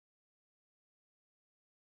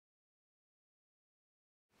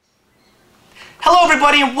Hello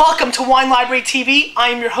everybody and welcome to Wine Library TV. I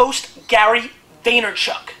am your host, Gary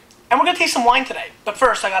Vaynerchuk. And we're going to taste some wine today. But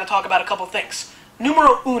first, I got to talk about a couple things.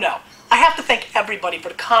 Numero uno. I have to thank everybody for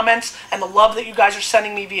the comments and the love that you guys are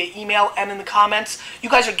sending me via email and in the comments. You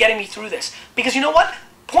guys are getting me through this. Because you know what?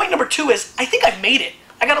 Point number two is, I think I've made it.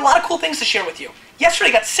 I got a lot of cool things to share with you. Yesterday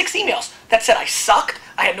I got 6 emails that said I sucked,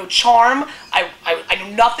 I had no charm, I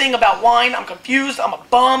knew nothing about wine, I'm confused, I'm a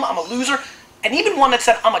bum, I'm a loser, and even one that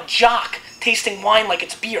said I'm a jock tasting wine like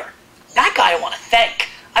it's beer. That guy I want to thank.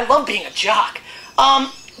 I love being a jock.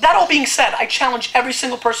 That all being said, I challenge every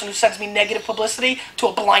single person who sends me negative publicity to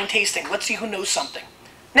a blind tasting. Let's see who knows something.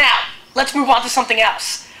 Now, let's move on to something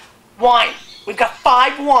else. Wine. We've got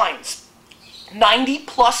 5 wines, 90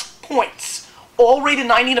 plus points, all rated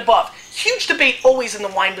 90 and above. Huge debate always in the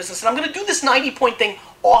wine business, and I'm going to do this 90-point thing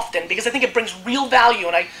often because I think it brings real value,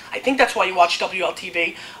 and I think that's why you watch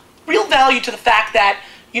WLTV. Real value to the fact that,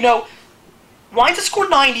 you know, wines that score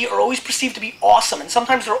 90 are always perceived to be awesome, and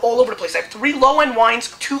sometimes they're all over the place. I have 3 low-end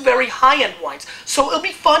wines, 2 very high-end wines. So it'll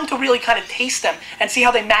be fun to really kind of taste them and see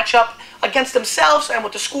how they match up against themselves and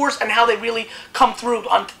with the scores and how they really come through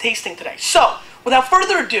on tasting today. So, without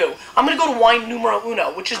further ado, I'm going to go to wine numero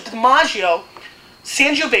uno, which is DiMaggio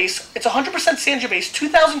Sangiovese. It's 100% Sangiovese,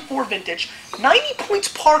 2004 vintage, 90 points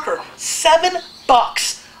Parker,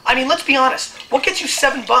 $7. I mean, let's be honest. What gets you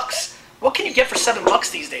 $7? What can you get for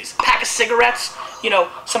 $7 these days? A pack of cigarettes, you know,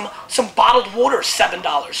 some bottled water is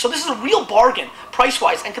 $7. So this is a real bargain,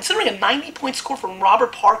 price-wise. And considering a 90-point score from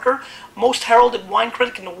Robert Parker, most heralded wine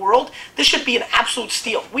critic in the world, this should be an absolute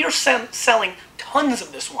steal. We are selling tons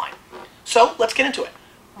of this wine. So let's get into it.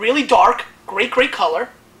 Really dark, great color.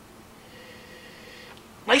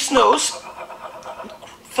 Nice nose.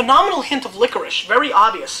 Phenomenal hint of licorice, very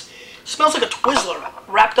obvious. Smells like a Twizzler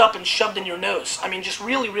wrapped up and shoved in your nose. I mean, just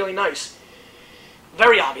really nice.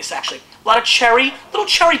 Very obvious, actually. A lot of cherry, little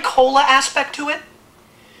cherry cola aspect to it.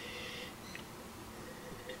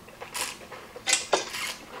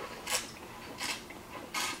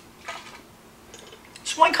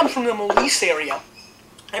 This wine comes from the Molise area,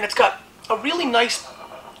 and it's got a really nice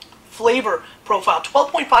flavor profile.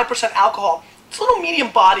 12.5% alcohol. It's a little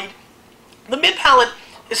medium-bodied. The mid-palate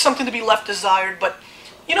is something to be left desired, but,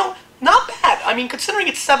 you know, not bad. I mean, considering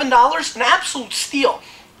it's $7, an absolute steal.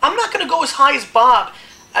 I'm not going to go as high as Bob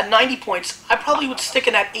at 90 points. I probably would stick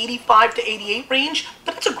in that 85 to 88 range,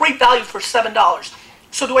 but that's a great value for $7.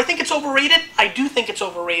 So do I think it's overrated? I do think it's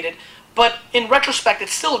overrated, but in retrospect,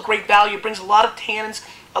 it's still a great value. It brings a lot of tannins,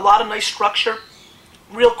 a lot of nice structure,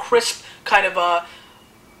 real crisp kind of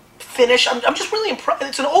finish. I'm just really impressed.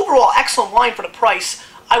 It's an overall excellent wine for the price.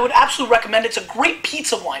 I would absolutely recommend it. It's a great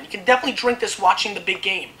pizza wine. You can definitely drink this watching the big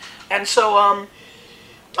game. And so, I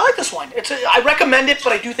like this wine. I recommend it,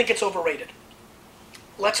 but I do think it's overrated.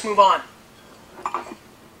 Let's move on.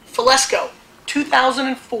 Falesco,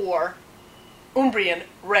 2004 Umbrian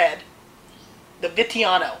Red, the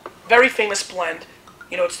Vitiano. Very famous blend.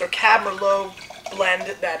 You know, it's their Cab Merlot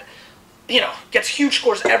blend that, you know, gets huge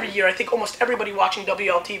scores every year. I think almost everybody watching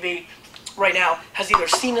WLTV right now has either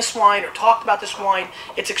seen this wine or talked about this wine.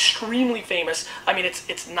 It's extremely famous. I mean, it's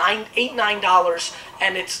 $9,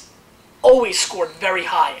 and it's always scored very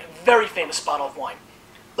high. A very famous bottle of wine.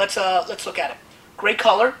 Let's look at it. Great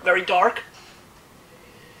color, very dark.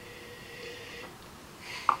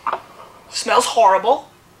 Smells horrible.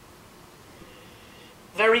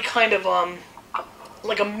 Very kind of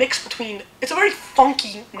like a mix between. It's a very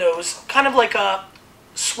funky nose, kind of like a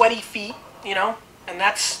sweaty feet, you know, and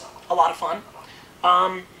that's a lot of fun.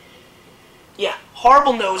 Yeah,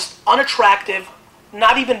 horrible nose, unattractive,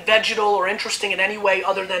 not even vegetal or interesting in any way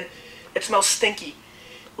other than it smells stinky.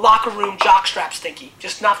 Locker room, jockstrap stinky.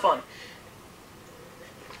 Just not fun.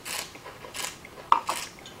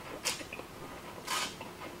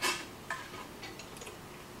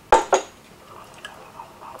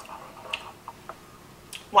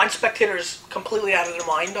 Wine Spectator's completely out of their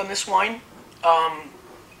mind on this wine.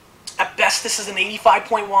 At best, this is an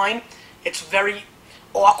 85-point wine. It's very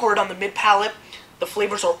awkward on the mid-palate. The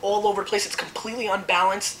flavors are all over the place. It's completely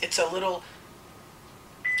unbalanced. It's a little...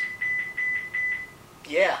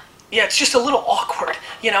 Yeah, it's just a little awkward.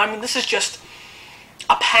 You know, I mean, this is just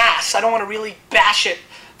a pass. I don't want to really bash it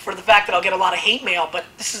for the fact that I'll get a lot of hate mail, but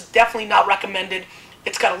this is definitely not recommended.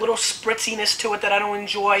 It's got a little spritziness to it that I don't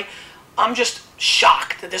enjoy. I'm just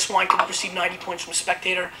shocked that this wine could receive 90 points from a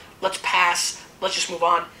Spectator. Let's pass. Let's just move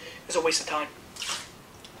on. It's a waste of time.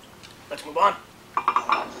 Let's move on.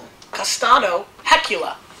 Castano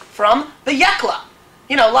Hecula from the Yecla.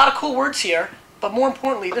 You know, a lot of cool words here. But more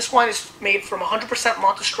importantly, this wine is made from 100%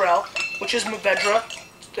 Montestrel, which is Mourvedre.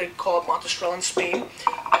 They call it Montestrel in Spain.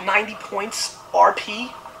 90 points RP,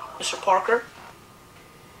 Mr. Parker.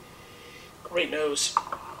 Great nose.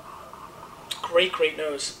 Great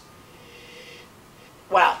nose.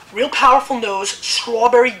 Wow, real powerful nose.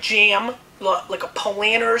 Strawberry jam, like a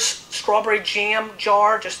Polanner's strawberry jam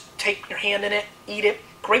jar. Just take your hand in it, eat it.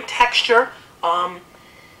 Great texture.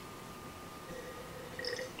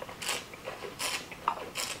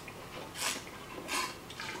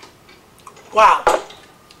 Wow,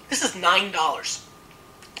 this is $9.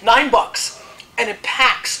 $9, and it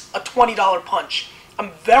packs a $20 punch.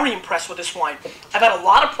 I'm very impressed with this wine. I've had a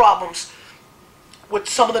lot of problems with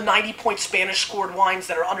some of the 90-point Spanish scored wines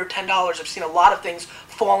that are under $10. I've seen a lot of things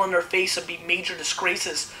fall on their face and be major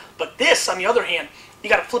disgraces. But this, on the other hand, you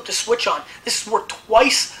got to flip the switch on. This is worth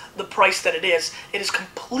twice the price that it is. It is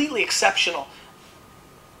completely exceptional.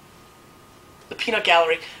 The Peanut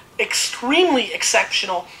Gallery, extremely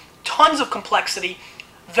exceptional. Tons of complexity.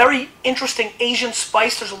 Very interesting Asian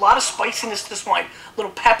spice. There's a lot of spiciness to this wine.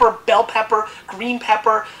 Little pepper, bell pepper, green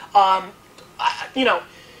pepper. You know,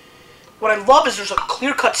 what I love is there's a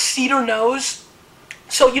clear-cut cedar nose.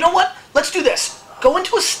 So you know what? Let's do this. Go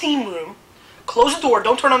into a steam room, close the door,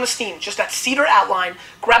 don't turn on the steam, just that cedar outline,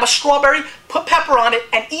 grab a strawberry, put pepper on it,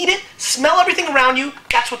 and eat it. Smell everything around you.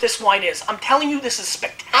 That's what this wine is. I'm telling you, this is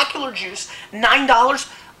spectacular juice.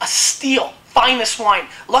 $9, a steal. Find this wine.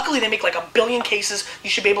 Luckily, they make like 1 billion cases. You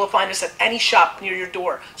should be able to find this at any shop near your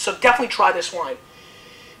door. So definitely try this wine.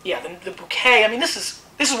 Yeah, the bouquet. I mean, this is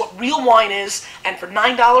what real wine is, and for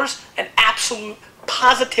 $9, an absolute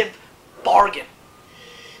positive bargain.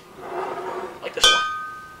 Like this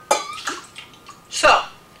one. So,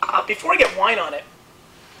 before I get wine on it,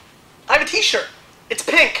 I have a t-shirt. It's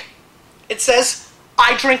pink. It says,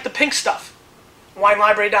 "I drink the pink stuff."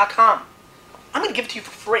 WineLibrary.com. I'm going to give it to you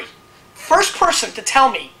for free. First person to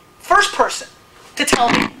tell me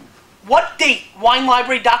what date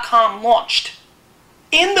WineLibrary.com launched.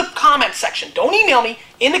 In the comment section. Don't email me.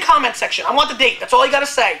 In the comment section. I want the date. That's all you got to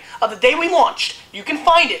say. Of the day we launched. You can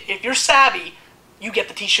find it. If you're savvy, you get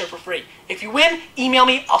the t-shirt for free. If you win, email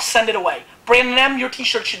me. I'll send it away. Brandon M., your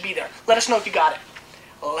t-shirt should be there. Let us know if you got it.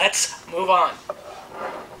 Let's move on.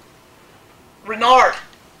 Renard.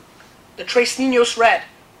 The Tres Niños Red,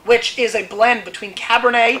 which is a blend between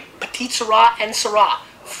Cabernet, Petit Syrah, and Syrah.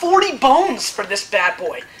 40 bones for this bad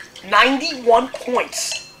boy. 91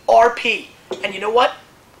 points. RP. And you know what?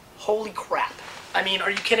 Holy crap. I mean,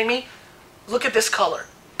 are you kidding me? Look at this color.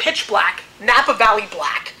 Pitch black. Napa Valley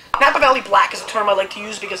black. Napa Valley black is a term I like to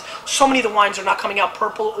use because so many of the wines are not coming out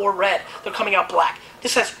purple or red. They're coming out black.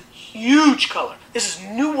 This has huge color. This is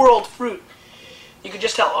New World fruit. You can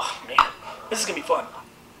just tell, oh man, this is going to be fun.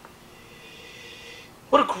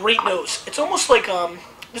 What a great nose. It's almost like,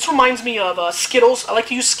 this reminds me of Skittles. I like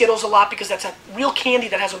to use Skittles a lot because that's a real candy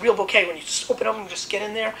that has a real bouquet. When you just open it up and just get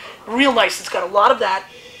in there, real nice. It's got a lot of that.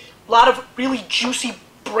 A lot of really juicy,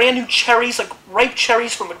 brand new cherries, like ripe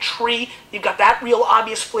cherries from a tree. You've got that real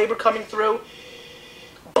obvious flavor coming through.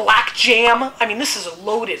 Black jam. I mean, this is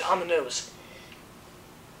loaded on the nose.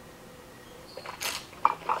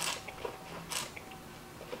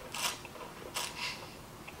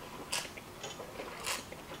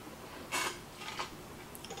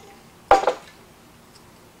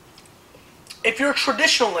 If you're a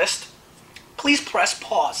traditionalist, please press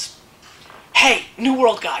pause. Hey, New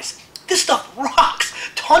World guys, this stuff rocks.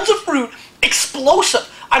 Tons of fruit, explosive.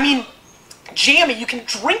 I mean, jammy, you can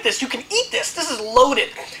drink this, you can eat this. This is loaded.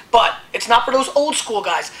 But it's not for those old school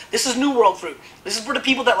guys. This is New World fruit. This is for the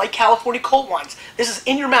people that like California cold wines. This is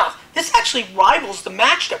in your mouth. This actually rivals the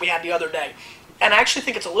match that we had the other day. And I actually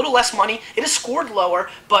think it's a little less money. It is scored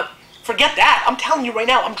lower, but forget that. I'm telling you right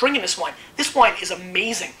now, I'm drinking this wine. This wine is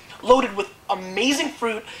amazing. Loaded with amazing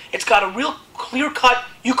fruit. It's got a real clear-cut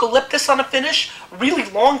eucalyptus on the finish, really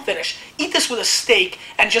long finish. Eat this with a steak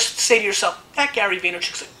and just say to yourself, that Gary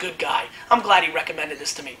Vaynerchuk's a good guy. I'm glad he recommended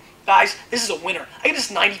this to me. Guys, this is a winner. I give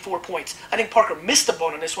this 94 points. I think Parker missed a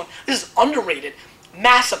bone on this one. This is underrated.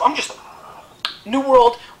 Massive. I'm just New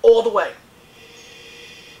World all the way.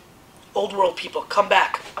 Old World people, come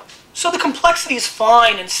back. So the complexity is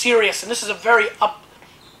fine and serious, and this is a very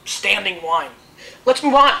upstanding wine. Let's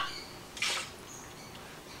move on.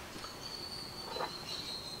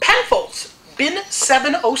 Penfolds, Bin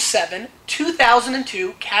 707,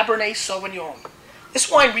 2002 Cabernet Sauvignon.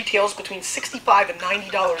 This wine retails between $65 and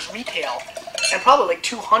 $90 retail, and probably like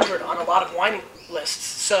 $200 on a lot of wine lists.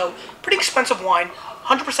 So, pretty expensive wine,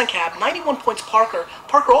 100% Cab, 91 points Parker.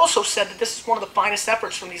 Parker also said that this is one of the finest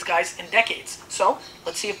efforts from these guys in decades. So,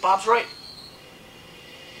 let's see if Bob's right.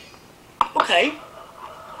 Okay.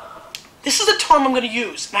 This is a term I'm going to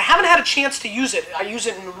use, and I haven't had a chance to use it. I use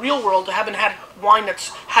it in the real world. I haven't had wine that's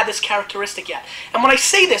had this characteristic yet. And when I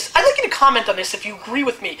say this, I'd like you to comment on this if you agree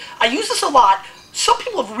with me. I use this a lot. Some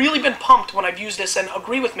people have really been pumped when I've used this and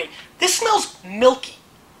agree with me. This smells milky.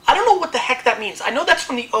 I don't know what the heck that means. I know that's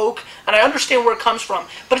from the oak, and I understand where it comes from,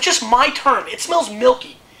 but it's just my term. It smells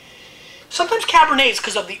milky. Sometimes Cabernets,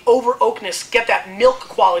 because of the over-oakness, get that milk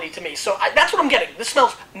quality to me. So that's what I'm getting. This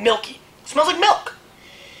smells milky. It smells like milk.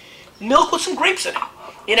 Milk with some grapes in it.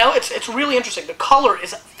 You know, it's really interesting. The color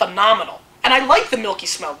is phenomenal. And I like the milky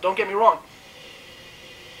smell, don't get me wrong.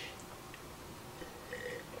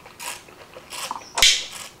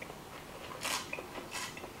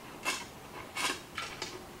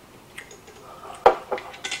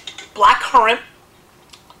 Black currant,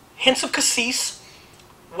 hints of cassis,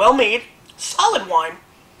 well made, solid wine.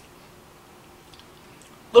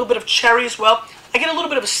 A little bit of cherry as well. I get a little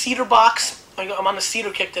bit of a cedar box. I'm on the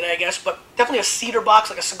cedar kick today, I guess, but definitely a cedar box,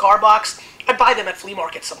 like a cigar box. I buy them at flea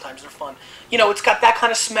markets sometimes. They're fun. You know, it's got that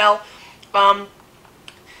kind of smell. I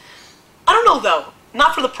don't know, though.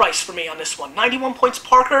 Not for the price for me on this one. 91 points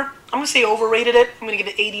Parker. I'm going to say overrated it. I'm going to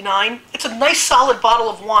give it 89. It's a nice, solid bottle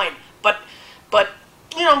of wine, but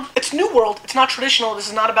you know, it's New World. It's not traditional. This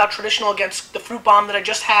is not about traditional against the fruit bomb that I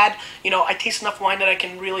just had. You know, I taste enough wine that I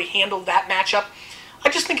can really handle that matchup. I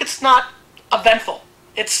just think it's not eventful.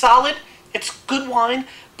 It's solid. It's good wine,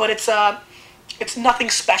 but it's nothing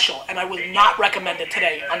special, and I would not recommend it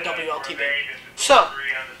today on WLTV. So,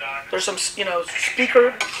 there's some, you know,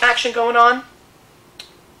 speaker action going on.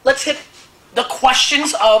 Let's hit the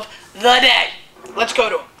questions of the day. Let's go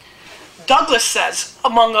to them. Douglas says,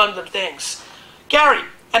 among other things, Gary,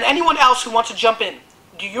 and anyone else who wants to jump in,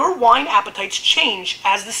 do your wine appetites change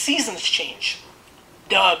as the seasons change?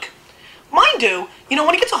 Doug. Mine do. You know,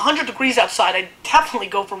 when it gets 100 degrees outside, I definitely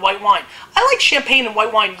go for white wine. I like champagne and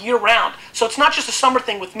white wine year-round, so it's not just a summer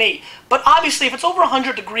thing with me. But obviously, if it's over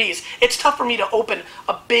 100 degrees, it's tough for me to open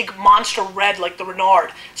a big monster red like the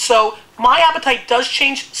Renard. So my appetite does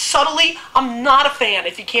change subtly. I'm not a fan,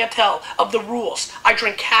 if you can't tell, of the rules. I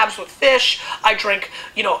drink cabs with fish. I drink,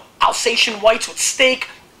 you know, Alsatian whites with steak.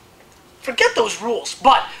 Forget those rules.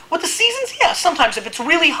 But with the seasons, yeah, sometimes if it's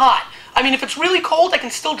really hot, I mean, if it's really cold, I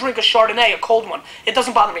can still drink a Chardonnay, a cold one. It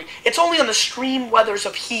doesn't bother me. It's only on the extreme weathers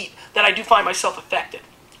of heat that I do find myself affected.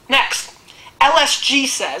 Next, LSG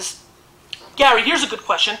says, Gary, here's a good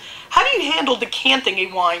question. How do you handle decanting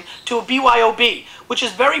a wine to a BYOB, which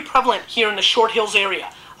is very prevalent here in the Short Hills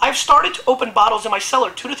area? I've started to open bottles in my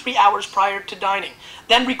cellar 2 to 3 hours prior to dining,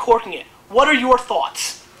 then recorking it. What are your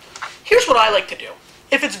thoughts? Here's what I like to do.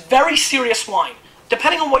 If it's very serious wine,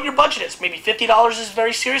 depending on what your budget is, maybe $50 is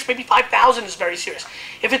very serious, maybe $5,000 is very serious.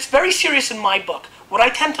 If it's very serious in my book, what I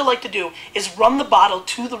tend to like to do is run the bottle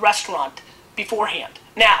to the restaurant beforehand.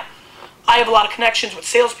 Now, I have a lot of connections with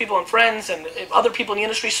salespeople and friends and other people in the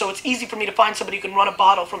industry, so it's easy for me to find somebody who can run a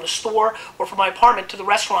bottle from the store or from my apartment to the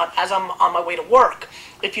restaurant as I'm on my way to work.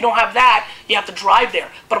 If you don't have that, you have to drive there.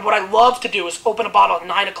 But what I love to do is open a bottle at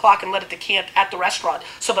 9 o'clock and let it decant at the restaurant.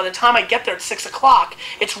 So by the time I get there at 6 o'clock,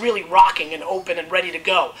 it's really rocking and open and ready to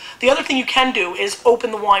go. The other thing you can do is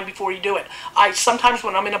open the wine before you do it. Sometimes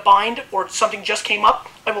when I'm in a bind or something just came up,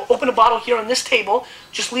 I will open a bottle here on this table,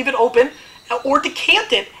 just leave it open, or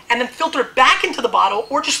decant it and then filter it back into the bottle,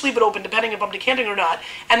 or just leave it open depending if I'm decanting or not,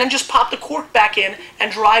 and then just pop the cork back in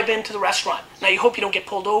and drive into the restaurant. Now you hope you don't get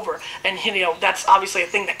pulled over, and you know that's obviously a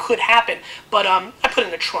thing that could happen, but I put it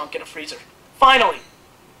in a trunk in a freezer. Finally,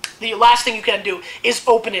 the last thing you can do is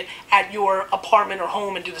open it at your apartment or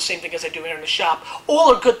home and do the same thing as I do here in the shop.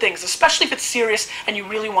 All are good things, especially if it's serious and you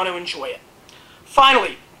really want to enjoy it.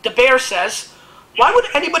 Finally, the Bear says, why would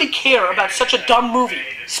anybody care about such a dumb movie?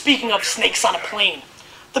 Speaking of snakes on a plane.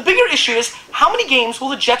 The bigger issue is, how many games will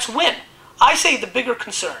the Jets win? I say the bigger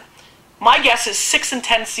concern. My guess is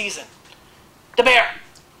 6-10 season. The Bear,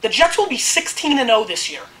 the Jets will be 16-0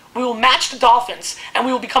 this year. We will match the Dolphins, and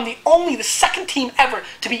we will become the second team ever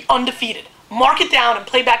to be undefeated. Mark it down and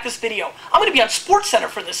play back this video. I'm going to be on SportsCenter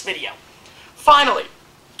for this video. Finally,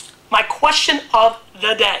 my question of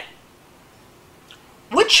the day.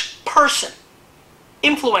 Which person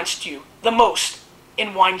influenced you the most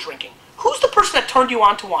in wine drinking? Who's the person that turned you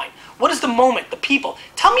on to wine? What is the moment, the people?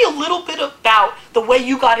 Tell me a little bit about the way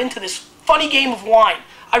you got into this funny game of wine.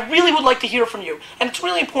 I really would like to hear from you, and it's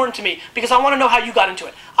really important to me because I want to know how you got into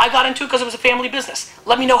it. I got into it because it was a family business.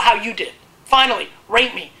 Let me know how you did. Finally,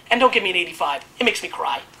 rate me, and don't give me an 85. It makes me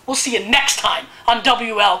cry. We'll see you next time on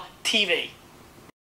WLTV.